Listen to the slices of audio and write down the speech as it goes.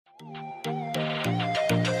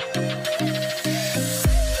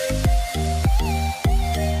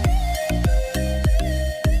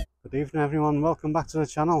Evening everyone, welcome back to the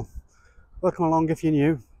channel. Welcome along if you're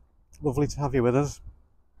new. Lovely to have you with us.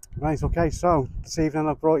 Right, okay, so this evening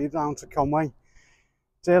I've brought you down to Conway.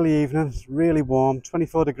 It's early evening, it's really warm,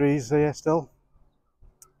 24 degrees here still.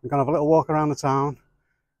 We're going to have a little walk around the town.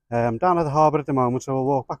 Down at the harbour at the moment, so we'll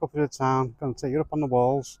walk back up to the town. Going to take you up on the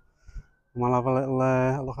walls and we'll have a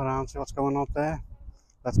little look around, see what's going on up there.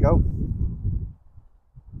 Let's go.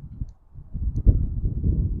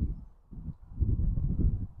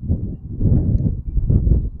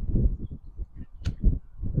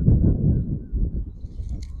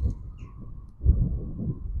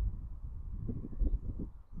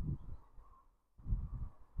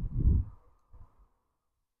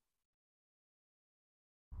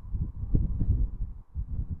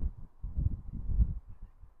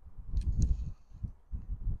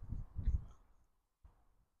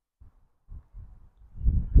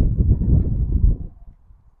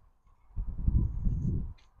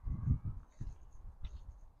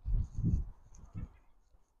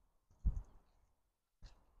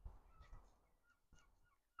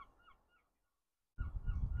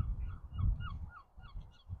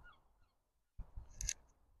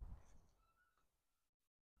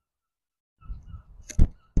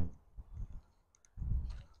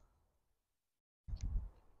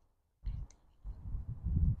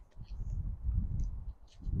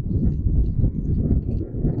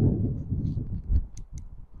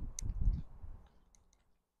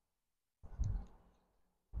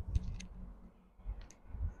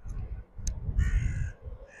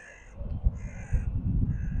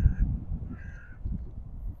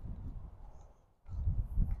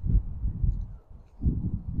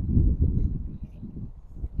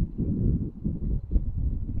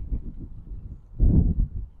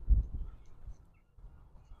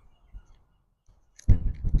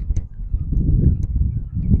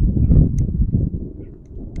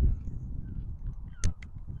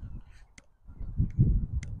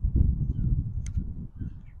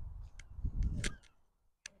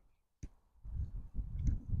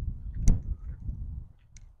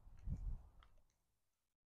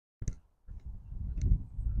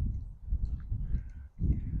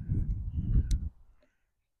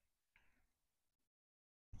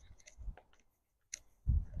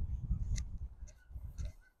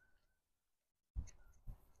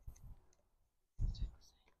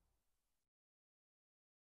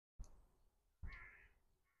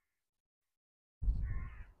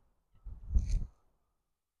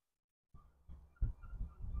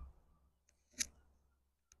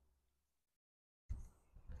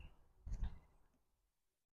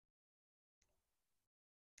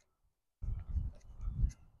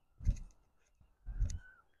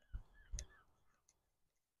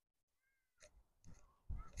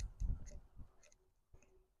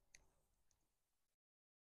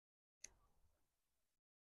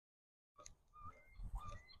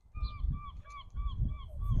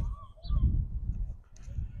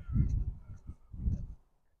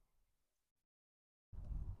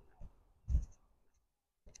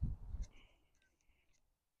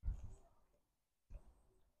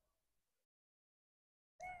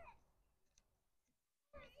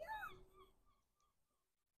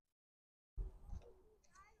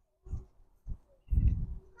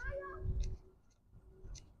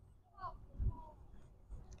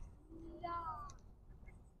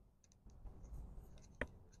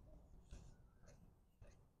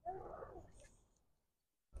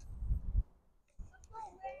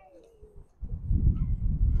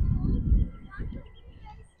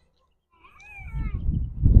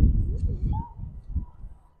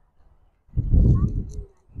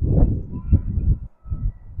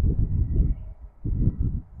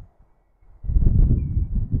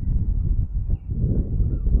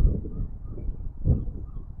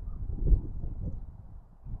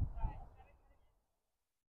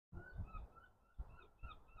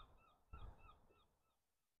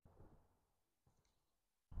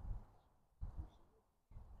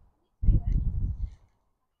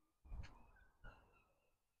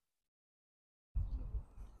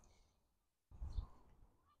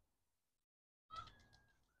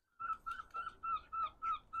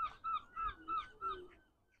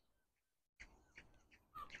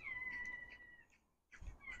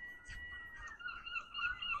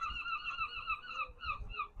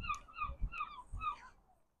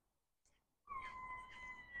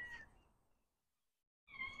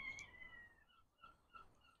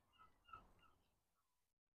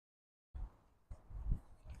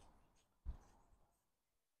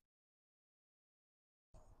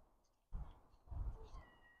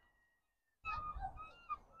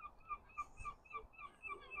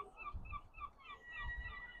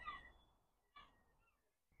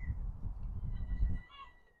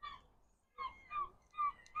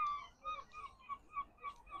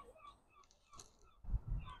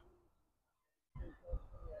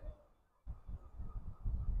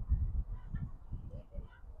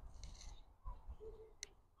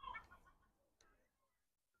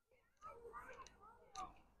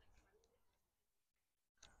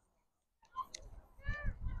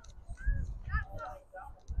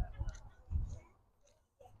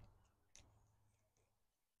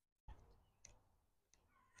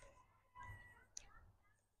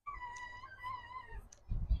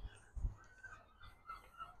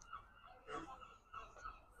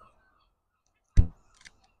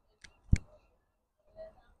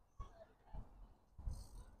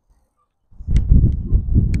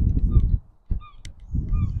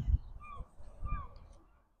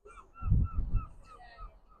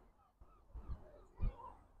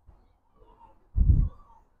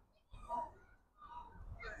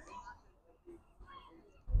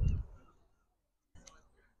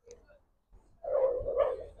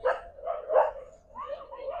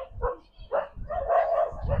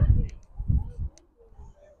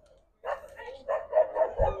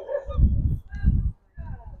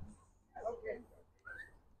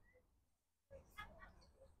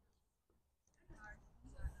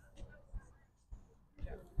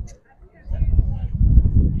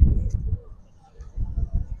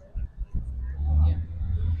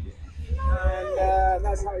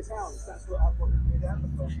 That's how it sounds. That's what I've got in the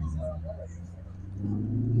advertising.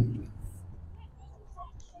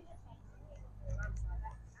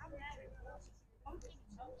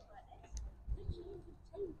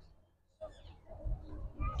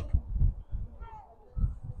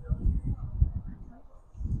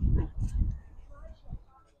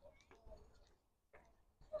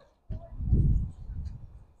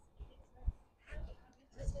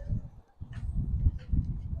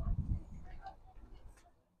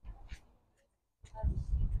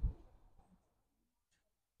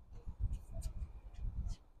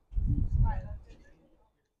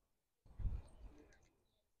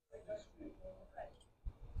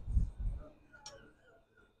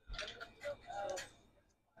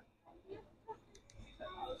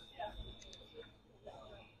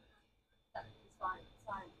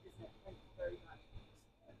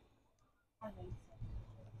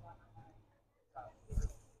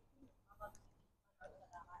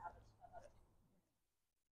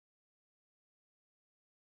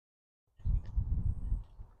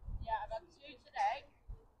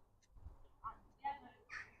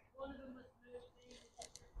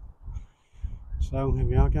 So here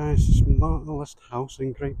we are, guys. Smallest house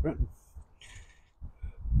in Great Britain.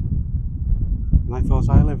 And I thought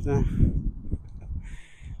I lived there.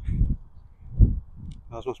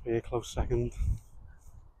 Ours must be a close second.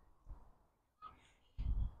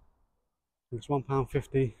 It's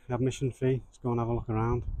 £1.50 admission fee. Let's go and have a look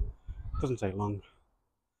around. Doesn't take long.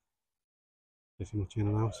 Pretty much in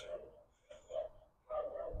and out.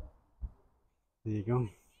 There you go.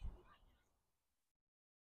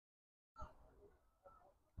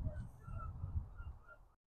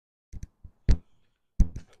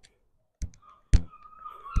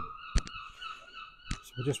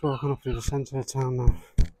 So we're just walking up through the centre of town now.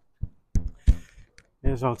 It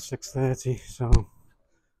is about 6:30, so all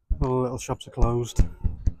the little shops are closed.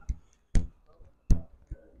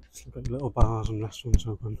 Just look at the little bars and restaurants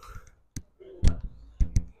open.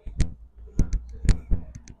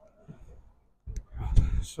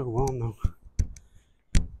 It's so warm though.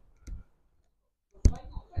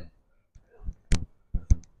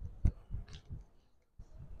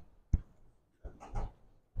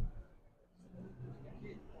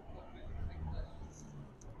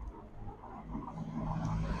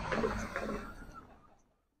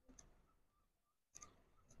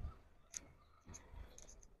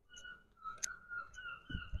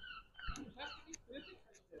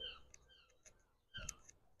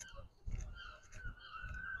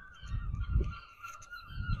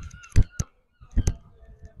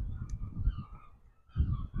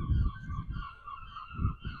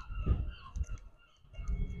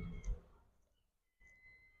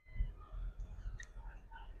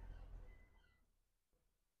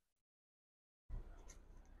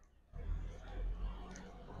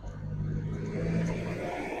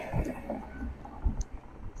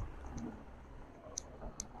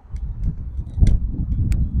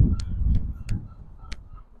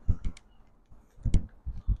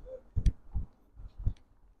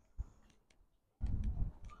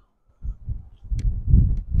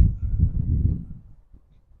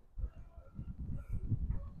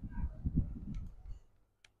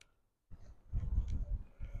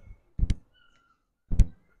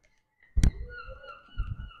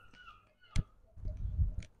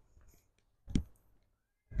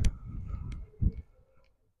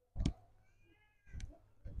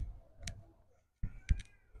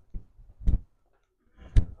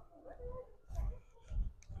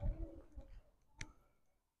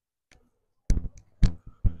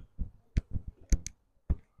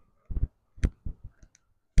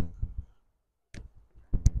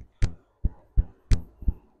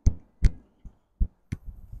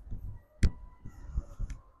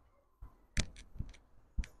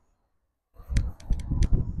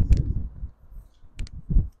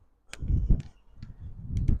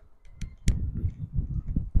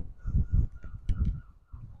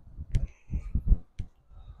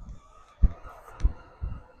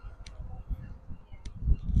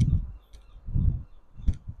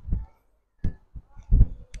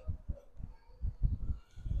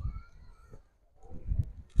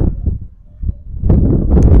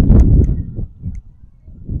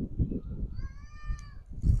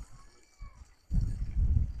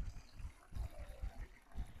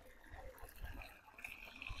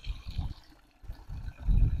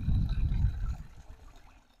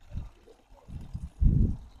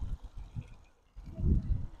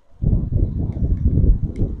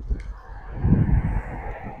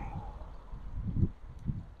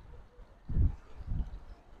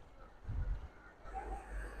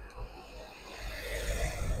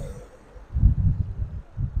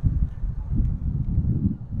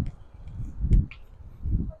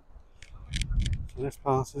 This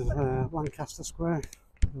part is Lancaster Square,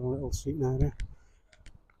 a little seating area.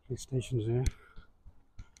 These stations here.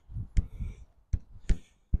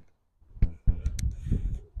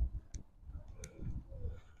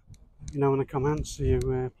 Let me know in the comments, are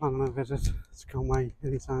you planning a visit to Conway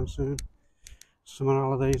anytime soon? Summer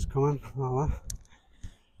holidays coming, all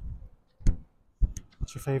that.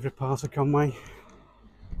 What's your favourite part of Conway?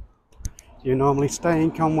 Do you normally stay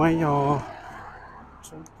in Conway, or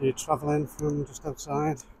do you travel in from just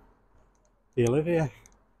outside? Do you live here?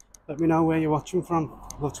 Let me know where you're watching from.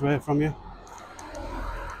 I'd love to hear from you.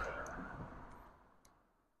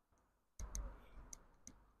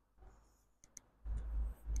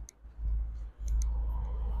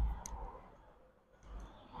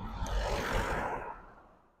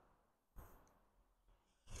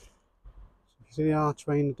 You see the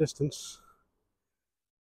archway in the distance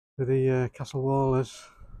where the castle wall is?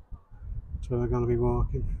 That's where we're going to be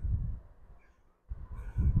walking.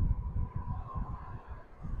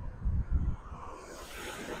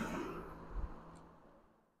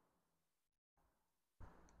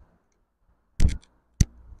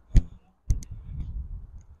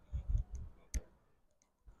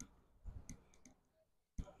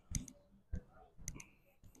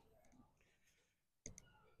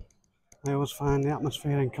 I always find the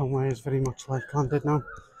atmosphere in Conway is very much like Llandudno.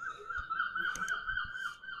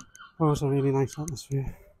 Always a really nice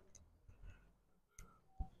atmosphere.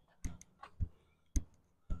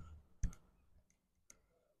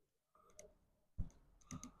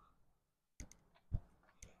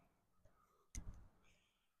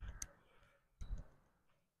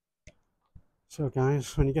 So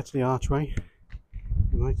guys, when you get to the archway,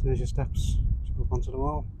 right, there's your steps to go up onto the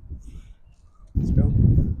wall. Let's go.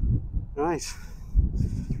 Right, so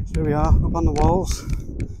here we are, up on the walls.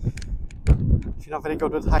 If you're not very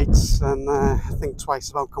good with heights, then think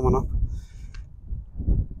twice about coming up.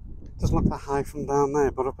 It doesn't look that high from down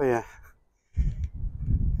there, but up here,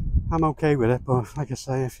 I'm okay with it. But like I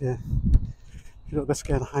say, if you're a little bit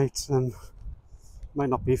scared of heights, then it might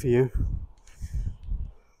not be for you.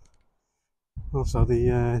 Also,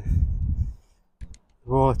 the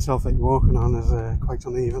wall itself that you're walking on is quite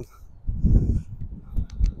uneven.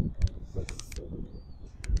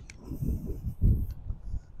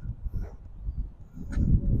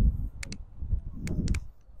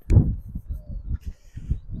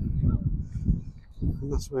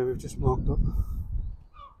 And that's where we've just walked up.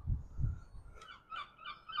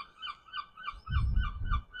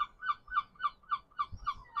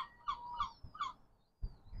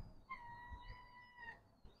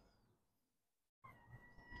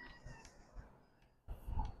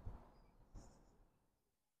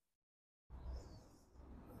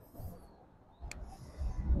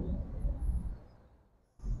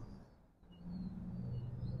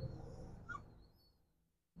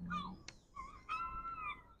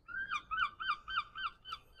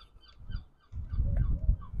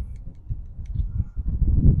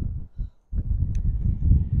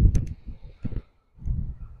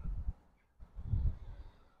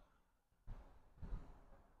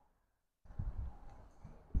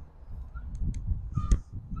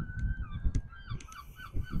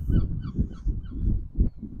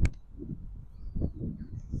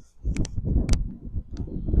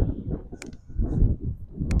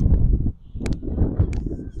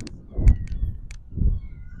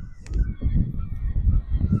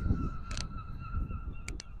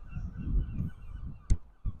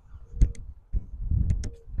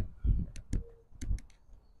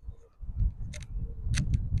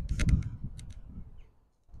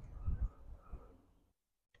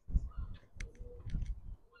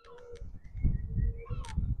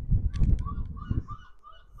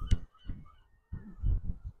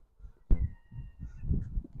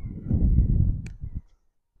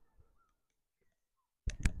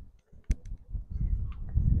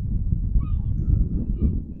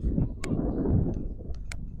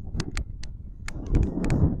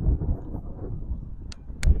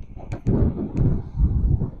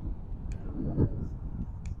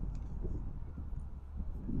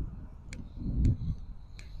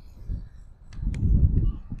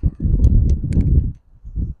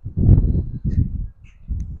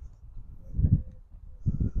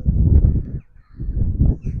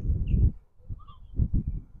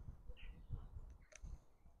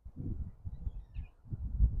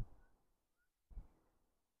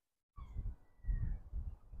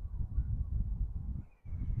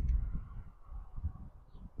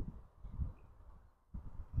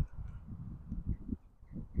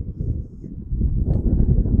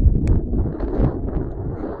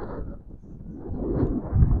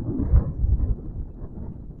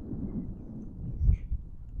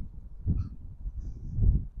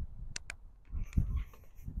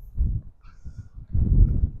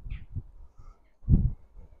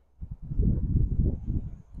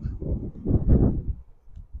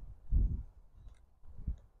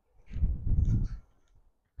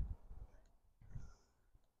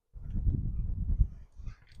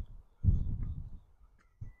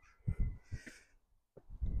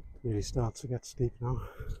 Really starts to get steep now.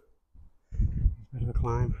 A bit of a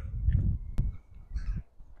climb.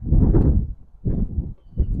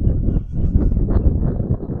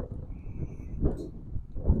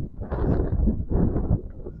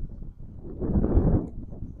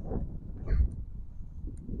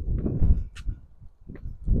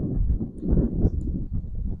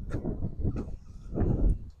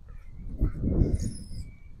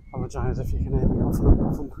 Apologise if you can hear me coughing and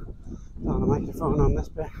puffing down the microphone on this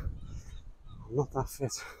bit. I'm not that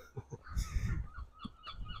fit.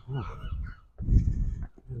 Oh,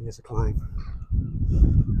 it really is a climb.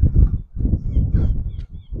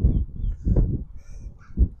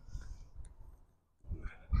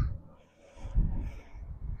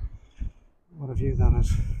 What a view that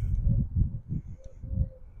is.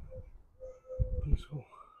 Beautiful.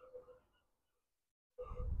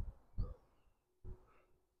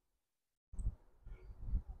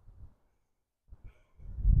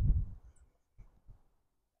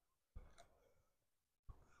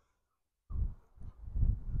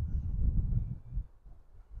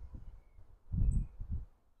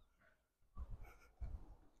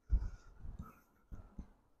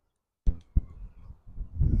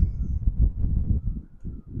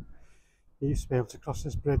 You used to be able to cross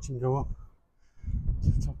this bridge and go up to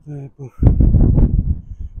the top there, but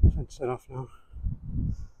fenced it off now.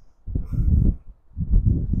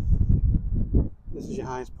 This is your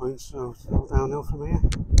highest point, so it's all downhill from here.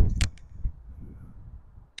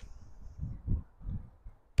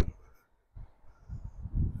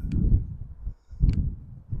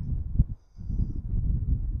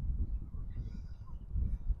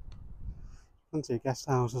 Plenty of guest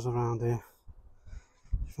houses around here.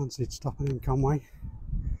 Fancied stopping in Conway.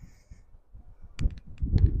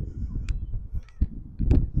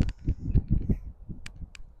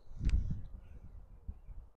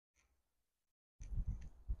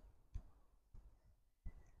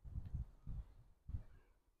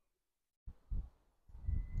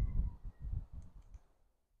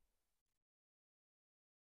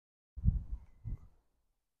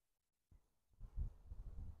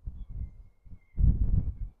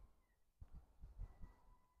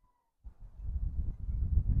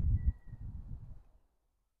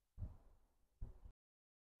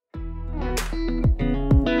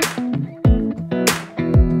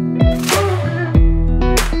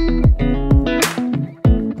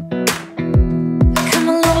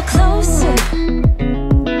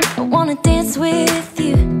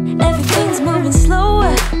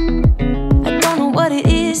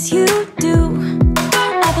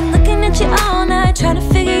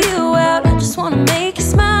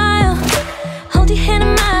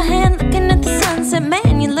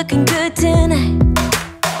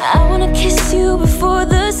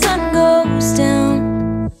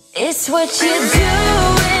 It's what you're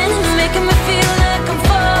doing, it's making me feel like I'm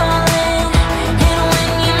falling. And when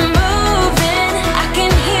you're moving, I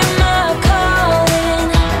can hear my calling.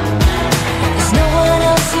 There's no one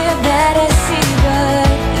else here that I see but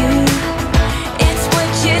you. It's what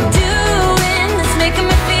you're doing, it's making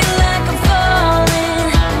me feel like I'm falling.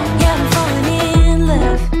 Yeah, I'm falling in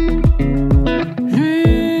love.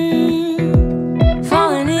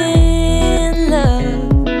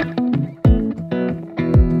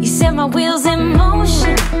 You set my wheels in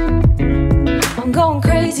motion, I'm going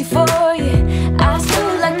crazy for you. I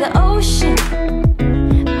feel like the ocean,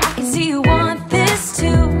 I can see you want this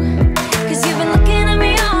too. Cause you've been looking at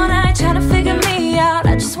me all night, trying to figure me out.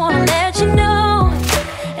 I just wanna let you know,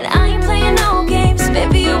 and I ain't playing no games,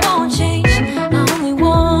 baby, you won't change. I only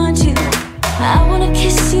want you, I wanna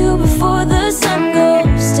kiss you before the sun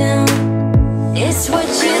goes down. It's what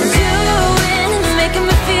you're doing, it's making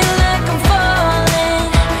me feel like I'm falling.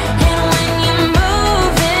 And when you're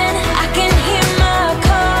moving, I can hear my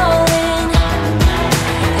calling.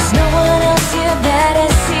 There's no one else here that I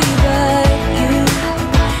see but you.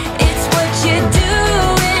 It's what you're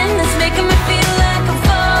doing, it's making me feel like I'm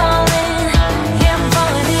falling. Yeah, I'm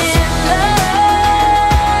falling in love.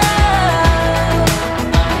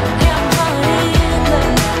 Yeah, I'm falling in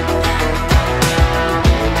love.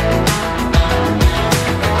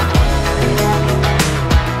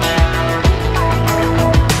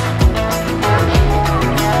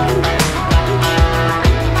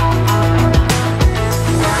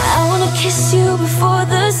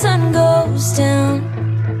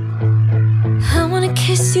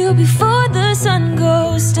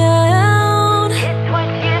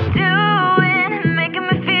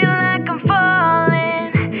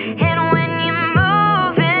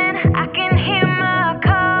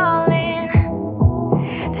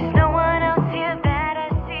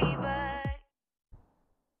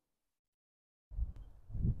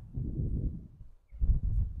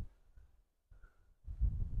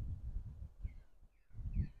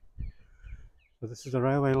 So this is a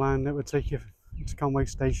railway line that would take you to Conway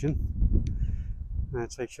station, and it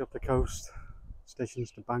takes you up the coast, stations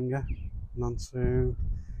to Bangor, and on to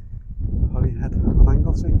Holyhead and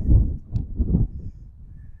Anglesey.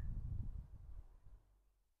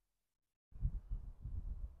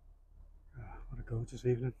 What a gorgeous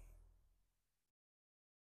evening.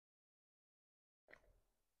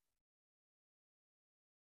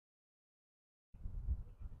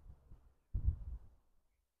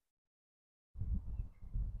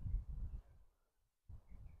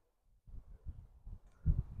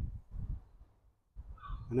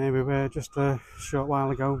 And here we were just a short while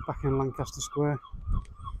ago back in Lancaster Square,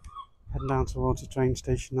 heading down towards the train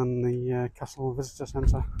station and the Castle Visitor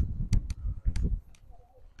Centre.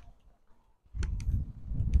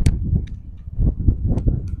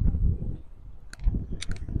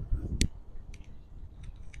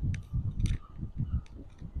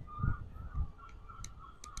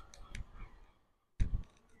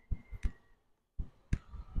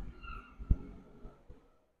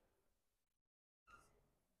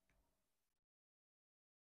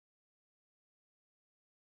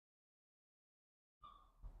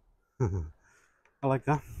 I like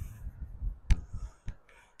that.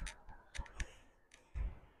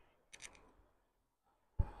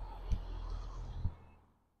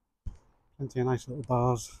 Plenty of nice little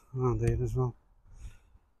bars around here as well.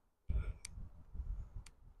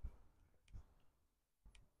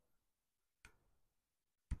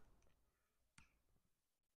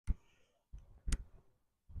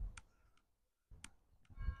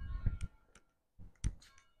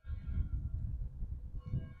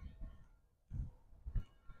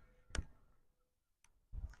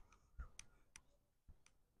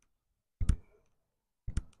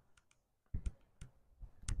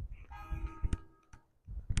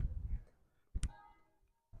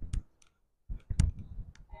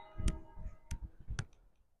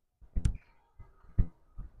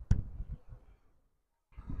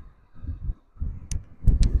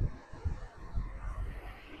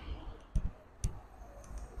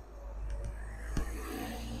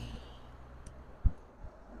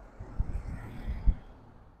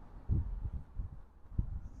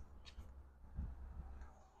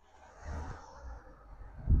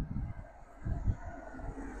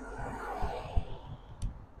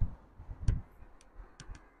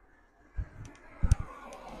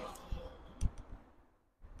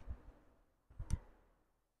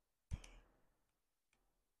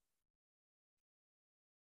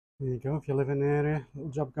 There you go, if you live in the area,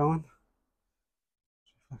 little job going.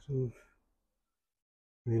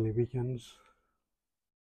 Mainly weekends.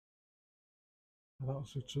 That'll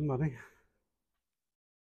suit somebody.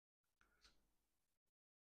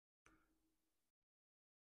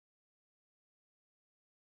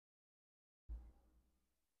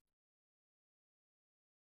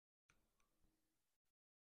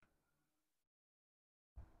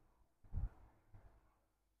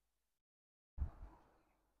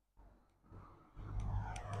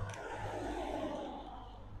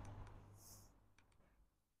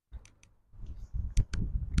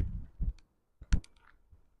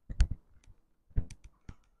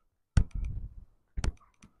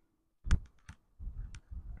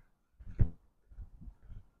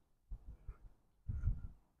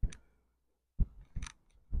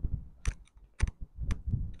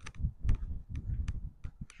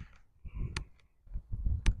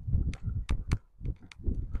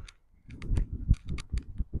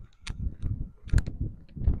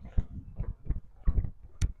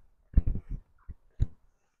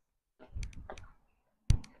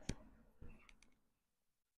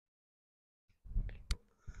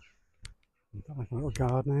 Got like a little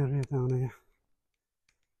garden area down here.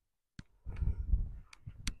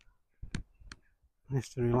 Nice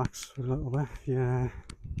to relax for a little bit. Yeah,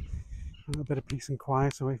 a little bit of peace and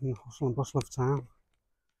quiet away from the hustle and bustle of town.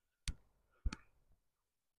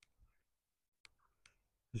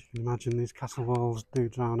 As you can imagine, these castle walls do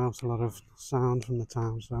drown out a lot of sound from the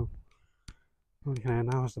town, so all you can hear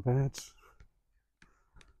now is the birds.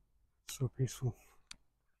 So peaceful.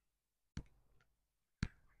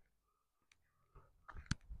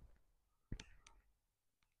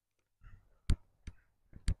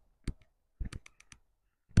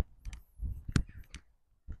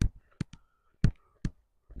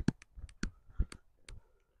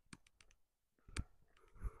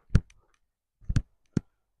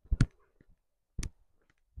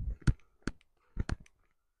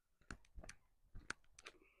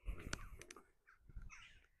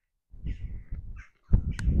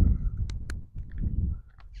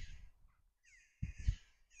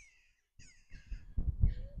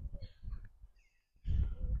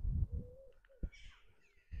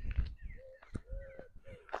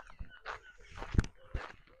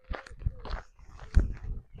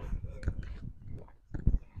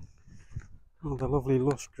 Oh, the lovely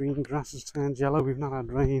lush green grass has turned yellow. We've not had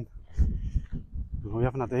rain. Well, we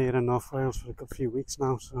haven't had air in North Wales for a good few weeks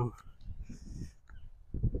now, so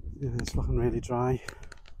yeah, it's looking really dry.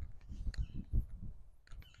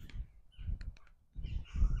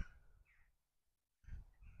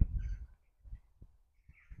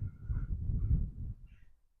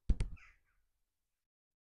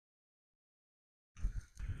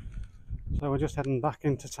 So we're just heading back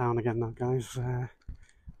into town again now, guys.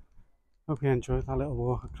 Hope you enjoyed that little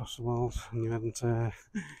walk across the walls and you hadn't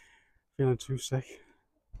feeling too sick.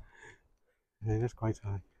 Yeah, it is quite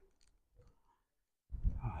high.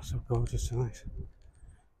 Oh, so gorgeous tonight.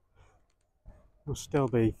 It'll still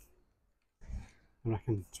be, I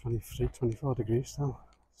reckon, 23, 24 degrees still.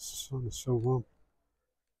 The sun is so warm.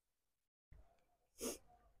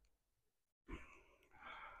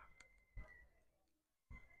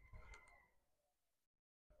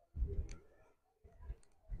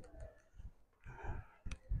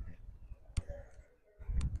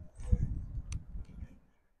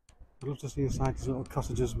 I'd love to see inside these little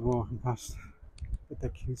cottages we're walking past. But they're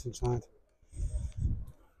cute inside.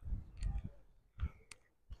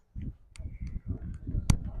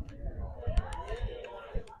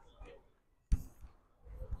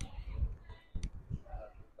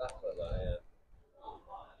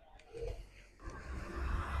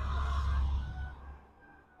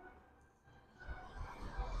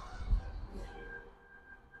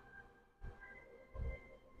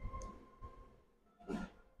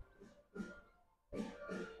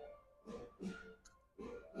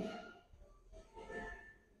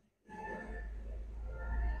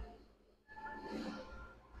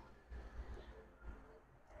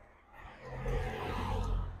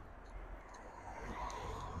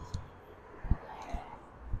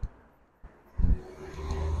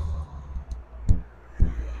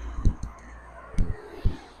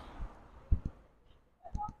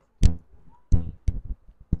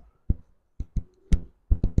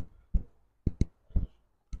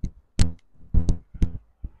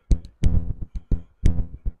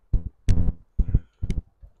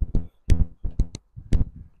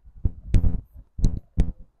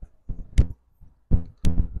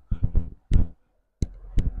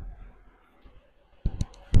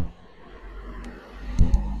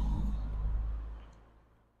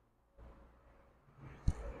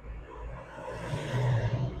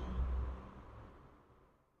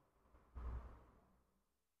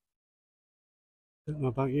 Don't know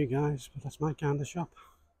about you guys, but that's my kind of shop.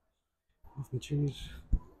 Off my cheese.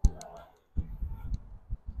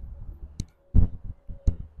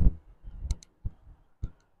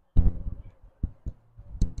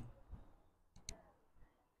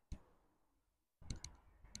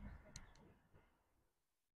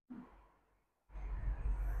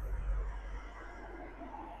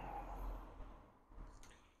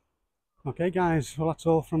 Okay guys, well that's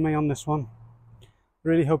all from me on this one.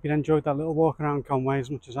 Really hope you enjoyed that little walk around Conway as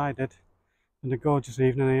much as I did. And a gorgeous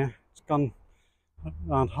evening here. It's gone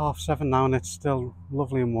around 7:30 now and it's still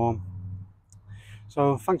lovely and warm.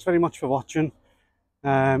 So thanks very much for watching.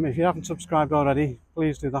 If you haven't subscribed already,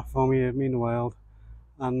 please do that for me, it'd mean the world.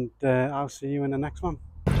 And I'll see you in the next one.